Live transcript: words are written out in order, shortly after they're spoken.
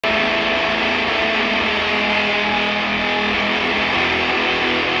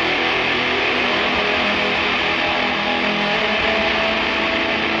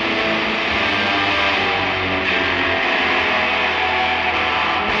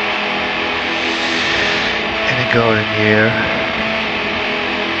golden year,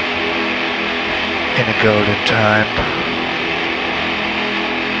 in a golden time,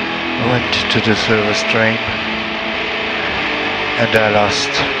 I went to the silver stream, and I lost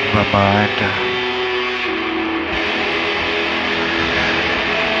my mind.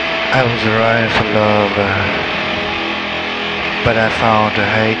 I was running for love, but I found a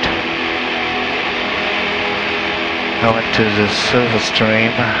hate. I went to the silver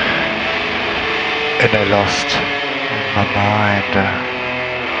stream, and I lost my mind.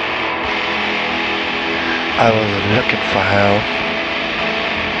 I was looking for help,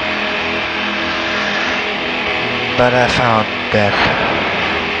 but I found death.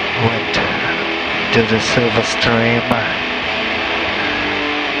 Went to the silver stream,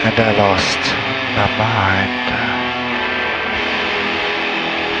 and I lost my mind.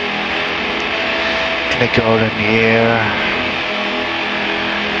 In a golden year,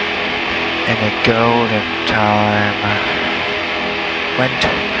 in a golden time, went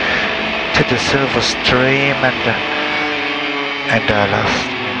to the silver stream, and I lost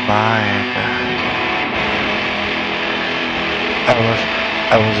my mind.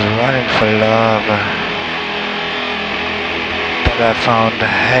 I was running for love, but I found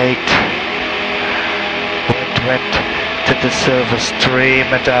hate. Went to the silver stream,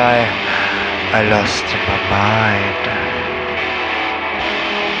 and I lost my mind.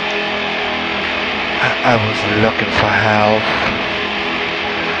 I was looking for help,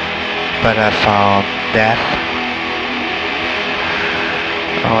 but I found death.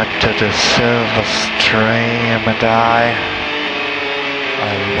 I went to the silver stream, and I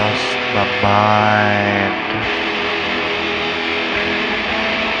lost my mind.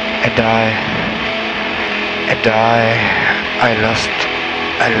 And I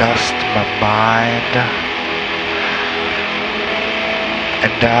lost my mind.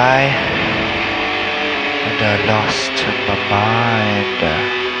 And I lost my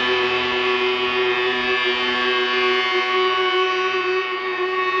mind.